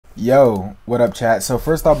Yo, what up, chat? So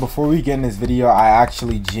first off, before we get in this video, I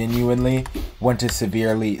actually genuinely want to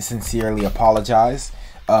sincerely apologize.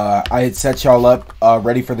 I had set y'all up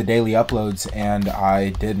ready for the daily uploads, and I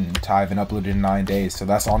didn't. I haven't uploaded in 9 days, so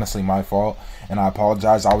that's honestly my fault, and I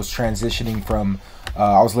apologize. I was transitioning from,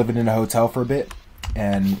 I was living in a hotel for a bit,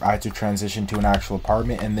 and I had to transition to an actual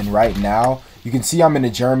apartment, and then right now, you can see I'm in a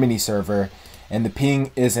Germany server, and the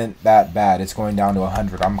ping isn't that bad. It's going down to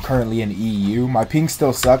 100. I'm currently in EU. My ping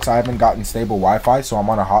still sucks. I haven't gotten stable Wi-Fi, so I'm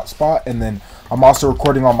on a hotspot. And then I'm also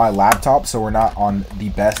recording on my laptop, so we're not on the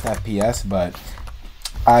best FPS, but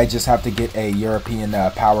I just have to get a European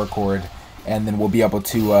power cord, and then we'll be able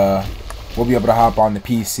to hop on the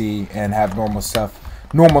PC and have normal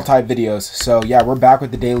type videos. So yeah, we're back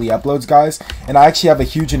with the daily uploads, guys, and I actually have a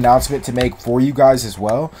huge announcement to make for you guys as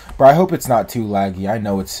well, but I hope it's not too laggy. I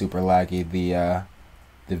know it's super laggy,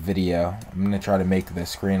 the video. I'm gonna try to make the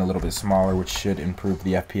screen a little bit smaller, which should improve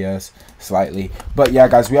the FPS slightly. But yeah,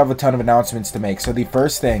 guys, we have a ton of announcements to make. So the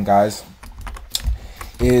first thing, guys,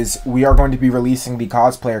 is we are going to be releasing the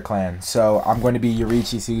cosplayer clan. So I'm going to be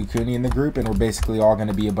Yurichi Sugakuni in the group, and we're basically all going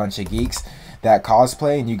to be a bunch of geeks that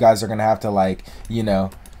cosplay, and you guys are going to have to, like, you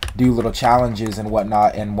know, do little challenges and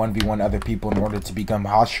whatnot and 1v1 other people in order to become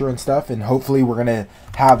Hashira and stuff. And hopefully we're going to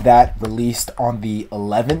have that released on the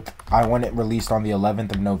 11th. I want it released on the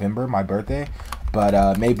 11th of November, my birthday,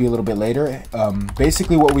 but maybe a little bit later.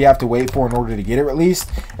 Basically what we have to wait for in order to get it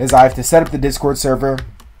released is I have to set up the Discord server,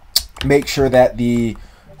 make sure that the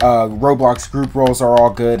Roblox group roles are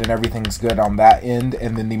all good and everything's good on that end,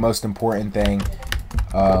 and then the most important thing,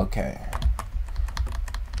 okay,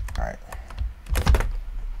 alright,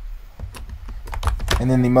 and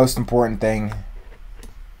then the most important thing,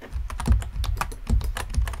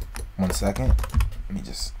 one second, let me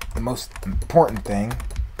just, the most important thing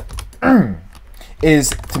is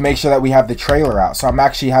to make sure that we have the trailer out. So I'm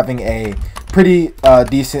actually having a pretty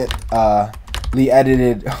decently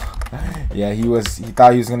edited yeah, he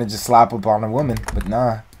thought he was gonna just slap up on a woman, but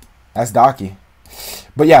nah, that's Daki.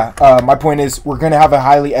 But yeah, my point is we're gonna have a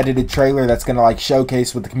highly edited trailer that's gonna like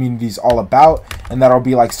showcase what the community's all about, and that'll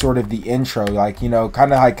be like sort of the intro, like, you know,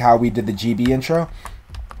 kind of like how we did the GB intro.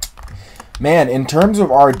 Man, in terms of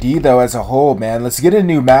RD though as a whole, man, let's get a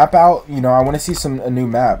new map out. You know, I want to see a new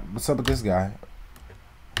map. What's up with this guy?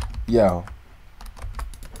 Yo,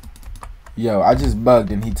 I just bugged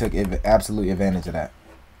and he took absolute advantage of that.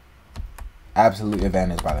 Absolute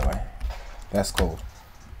advantage, by the way. That's cool.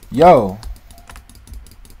 Yo,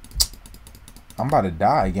 I'm about to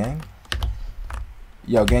die, gang.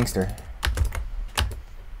 Yo, gangster.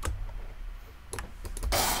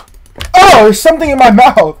 Oh, there's something in my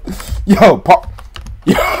mouth. Yo,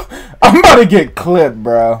 yo, I'm about to get clipped,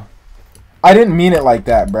 bro. I didn't mean it like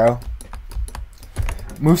that, bro.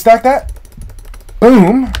 Move stack that.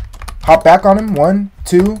 Boom. Hop back on him. 1,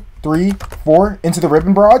 2, 3, 4. Into the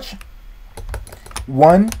ribbon barrage.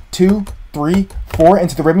 1, 2, 3, 4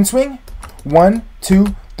 into the ribbon swing. 1,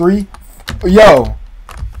 2, 3. Yo,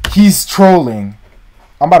 he's trolling.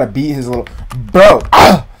 I'm about to beat his little bro.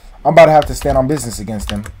 Ah! I'm about to have to stand on business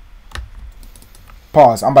against him.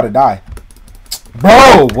 Pause. I'm about to die.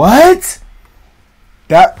 Bro, what?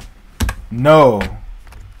 No.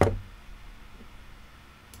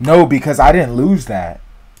 No, because I didn't lose that.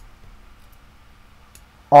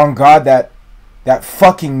 On God, that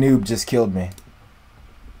fucking noob just killed me.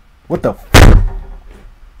 What the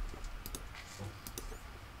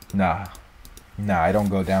Nah, I don't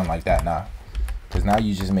go down like that, nah. Because now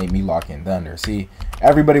you just made me lock in Thunder. See,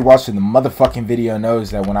 everybody watching the motherfucking video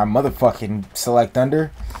knows that when I motherfucking select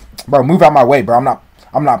Thunder, bro, move out my way, bro.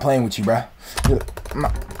 I'm not playing with you, bro.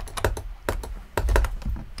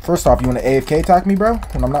 First off, you want to AFK attack me, bro,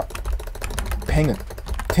 when I'm not paying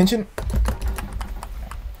attention?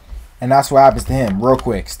 And that's what happens to him, real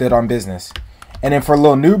quick. Stood on business. And then for a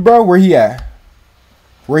little noob, bro, where he at?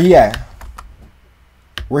 Where he at?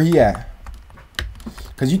 Where he at?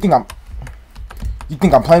 Cause you think I'm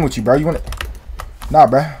playing with you, bro. You wanna? Nah,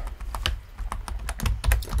 bro.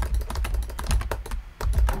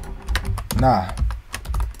 Nah.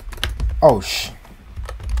 Oh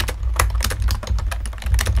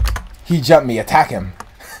he jumped me. Attack him.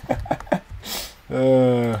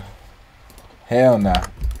 Hell nah.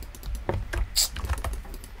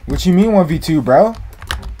 What you mean 1v2, bro?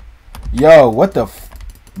 Yo, what the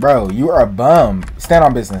bro, you are a bum. Stand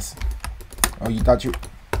on business. Oh, you thought you...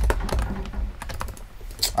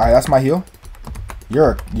 Alright, that's my heal.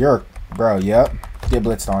 You're bro, yep. Get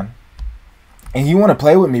blitzed on. And he wanna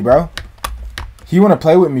play with me, bro. He wanna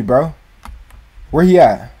play with me, bro. Where he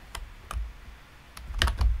at?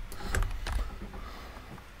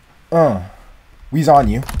 We's on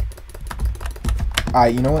you.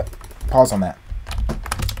 Alright, you know what? Pause on that.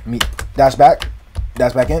 Me dash back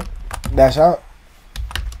in, dash out.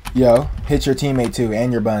 Yo, hit your teammate too,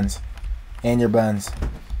 and your buns. And your buns.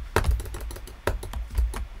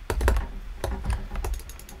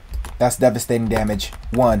 That's devastating damage.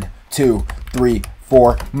 1, 2, 3,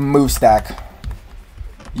 4. Move stack.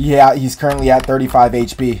 Yeah, he's currently at 35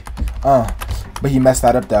 HP. But he messed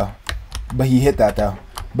that up though. But he hit that though.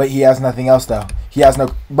 But he has nothing else though. He has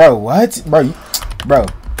no... Bro, what? Bro.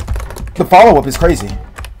 The follow-up is crazy.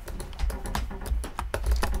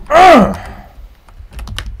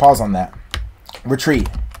 Pause on that. Retreat.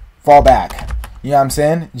 Fall back. You know what I'm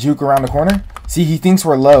saying? Juke around the corner. See, he thinks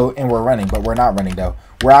we're low and we're running, but we're not running though.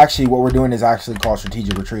 We're actually, what we're doing is actually called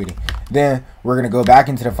strategic retreating. Then we're going to go back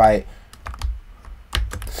into the fight.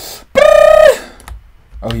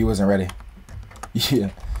 Oh, he wasn't ready.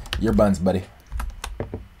 Yeah. Your buns, buddy.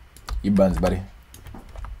 Your buns, buddy.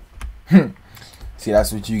 See,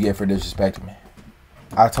 that's what you get for disrespecting me.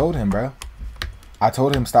 I told him, bro. I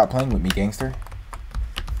told him stop playing with me, gangster.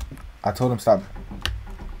 I told him stop.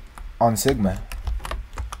 On Sigma.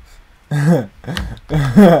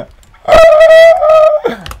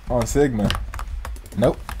 On Sigma.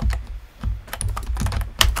 Nope.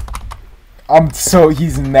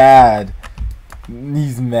 He's mad.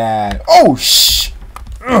 He's mad. Oh, shh.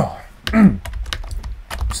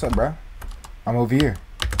 What's up, bro? I'm over here.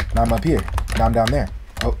 Now I'm up here. Now I'm down there.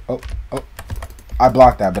 Oh. I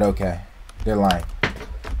blocked that, but okay. They're lying.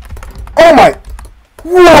 Oh my.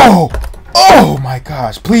 Whoa. Oh my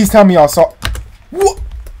gosh. Please tell me y'all saw. What?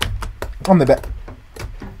 I'm the best.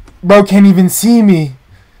 Bro can't even see me.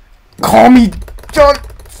 Call me John.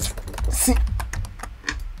 C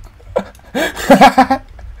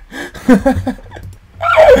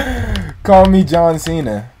Call me John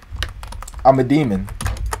Cena. I'm a demon.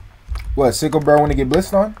 What, Sickle Bro want to get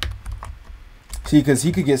blitzed on? See, because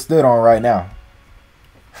he could get stood on right now.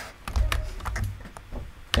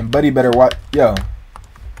 And Buddy better watch. Yo,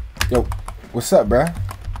 what's up, bruh?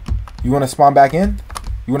 You want to spawn back in?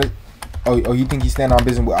 You want to... Oh, you think he's standing on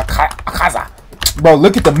business with Akaza? Bro,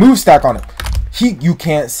 look at the move stack on him. You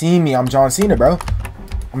can't see me. I'm John Cena, bro.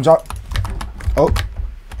 I'm John... Oh.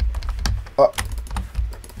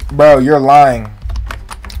 Bro, you're lying.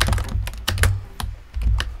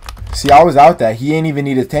 See, I was out that. He ain't even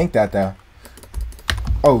need to tank that, though.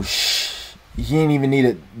 Oh, shh. He ain't even need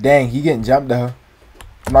it. Dang, he getting jumped, though.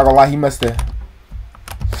 I'm not gonna lie, he must have...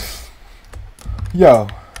 Yo,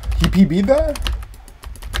 he PB'd that?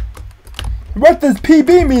 What does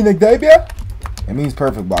PB mean, Xavier? It means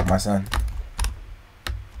perfect block, my son.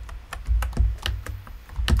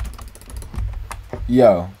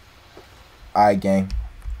 Yo. Alright, gang.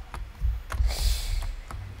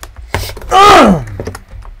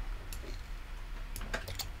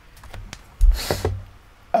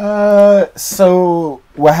 So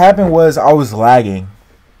what happened was I was lagging,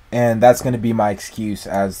 and that's going to be my excuse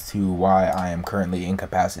as to why I am currently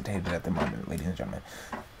incapacitated at the moment, ladies and gentlemen.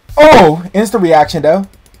 Oh, instant reaction though.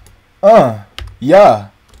 Yeah.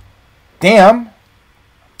 Damn.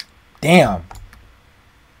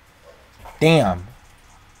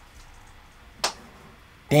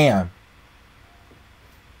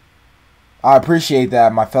 I appreciate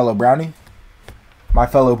that, my fellow brownie, my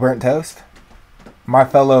fellow burnt toast, my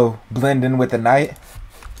fellow blending with the night,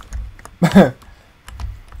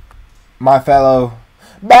 my fellow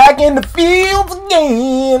back in the fields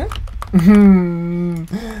again.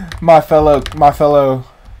 my fellow.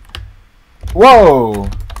 Whoa.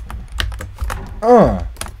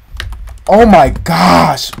 Oh my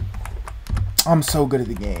gosh. I'm so good at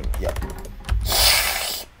the game. Yep.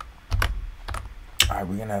 Alright,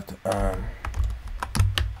 we're gonna have to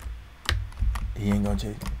he ain't gonna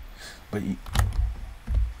chase me. But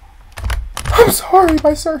I'm sorry,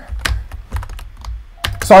 my sir.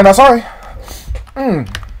 Sorry, not sorry.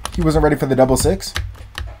 He wasn't ready for the double six.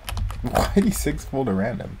 Why did he six full to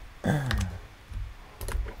random?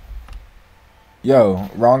 Yo,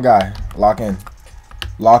 wrong guy. Lock in.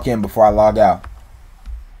 Lock in before I log out.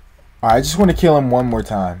 Alright, I just want to kill him one more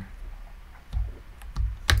time.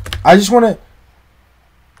 I just want to...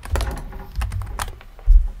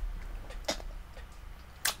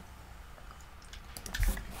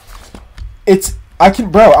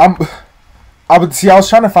 I was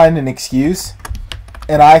trying to find an excuse,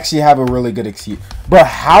 and I actually have a really good excuse. Bro,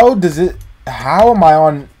 how am I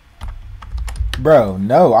on... Bro,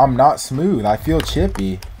 no, I'm not smooth. I feel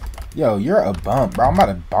chippy. Yo, you're a bump, bro. I'm about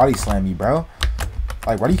to body slam you, bro.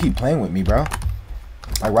 Like, why do you keep playing with me, bro?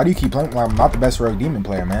 Like, why do you keep playing? Like, I'm not the best rogue demon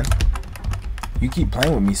player, man. You keep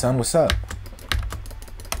playing with me, son. What's up?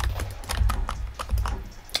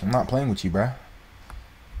 I'm not playing with you, bro.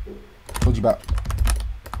 Told you about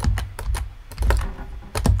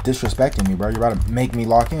disrespecting me, bro. You're about to make me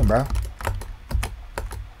lock in, bro.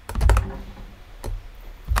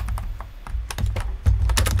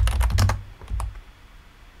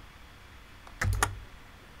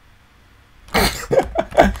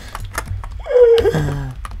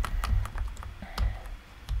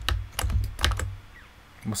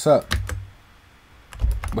 What's up?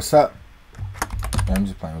 What's up? Yeah, I'm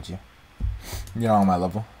just playing with you. You're not on my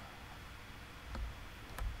level.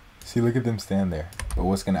 See, look at them stand there. But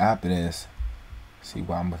what's gonna happen is, see,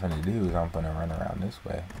 what I'm gonna do is I'm gonna run around this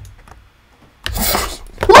way.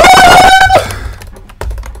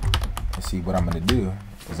 And see, what I'm gonna do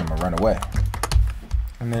is I'm gonna run away.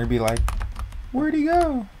 And they'll be like, where'd he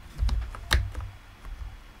go?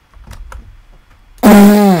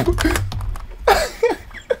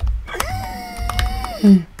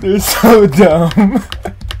 They're so dumb.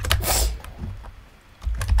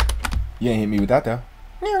 You ain't hit me with that though.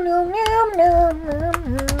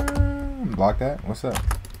 Block that. What's up?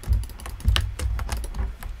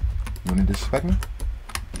 You wanna disrespect me?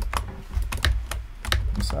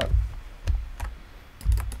 What's up?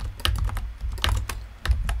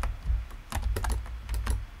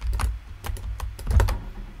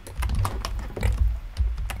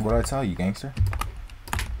 What did I tell you, gangster?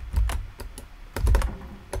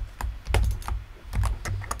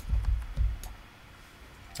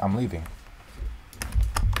 I'm leaving.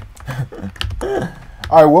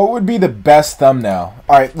 Alright, what would be the best thumbnail?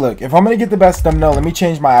 Alright, look, if I'm gonna get the best thumbnail, let me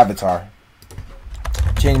change my avatar.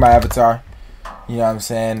 Change my avatar. You know what I'm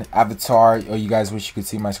saying? Avatar. Oh, you guys wish you could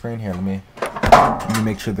see my screen here. Let me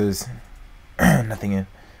make sure there's nothing in.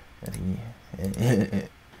 And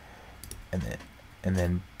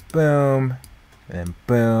then boom. And then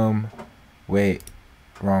boom. Wait.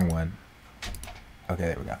 Wrong one. Okay,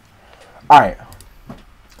 there we go. Alright.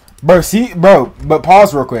 Bro, see, bro, but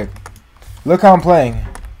pause real quick. Look how I'm playing.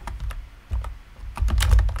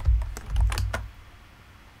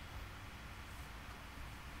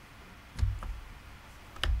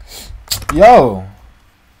 Yo.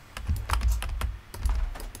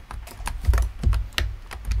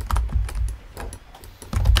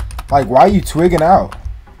 Like, why are you twigging out?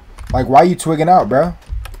 Like, why are you twigging out, bro?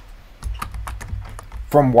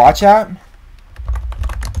 From watch app?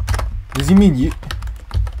 Does he mean you?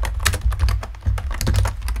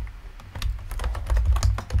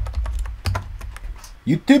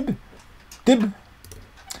 YouTube? Tib?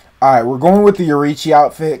 Alright, we're going with the Yorichi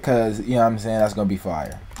outfit because, you know what I'm saying, that's going to be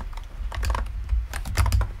fire.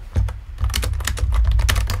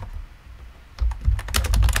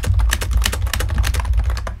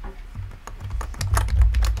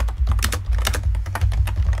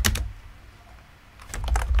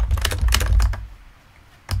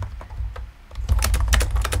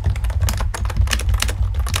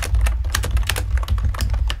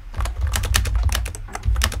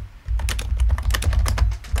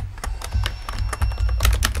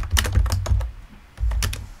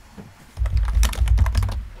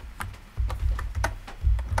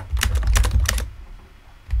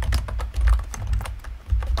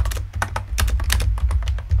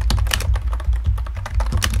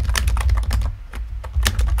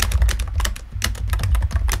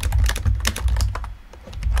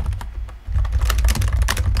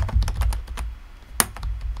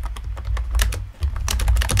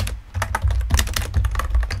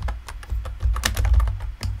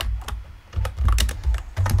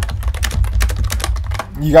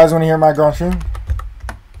 You guys want to hear my girl stream?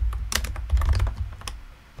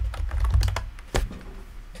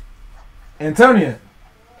 Antonia,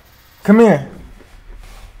 come here.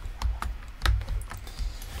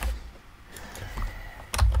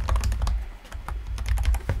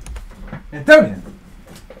 Antonia.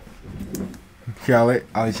 Here, I'll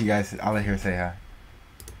let you guys. I'll let her say hi.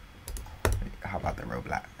 How about the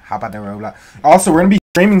Roblox? How about the Roblox? Also, we're gonna be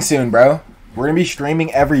streaming soon, bro. We're gonna be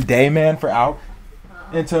streaming every day, man, for out.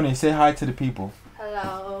 Antonia, say hi to the people.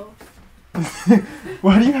 Hello.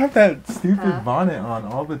 Why do you have that stupid bonnet on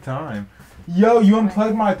all the time? Yo, you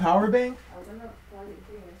unplugged my power bank? I'm gonna plug it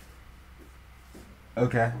here.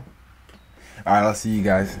 Okay. Alright, I'll see you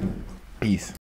guys. Peace.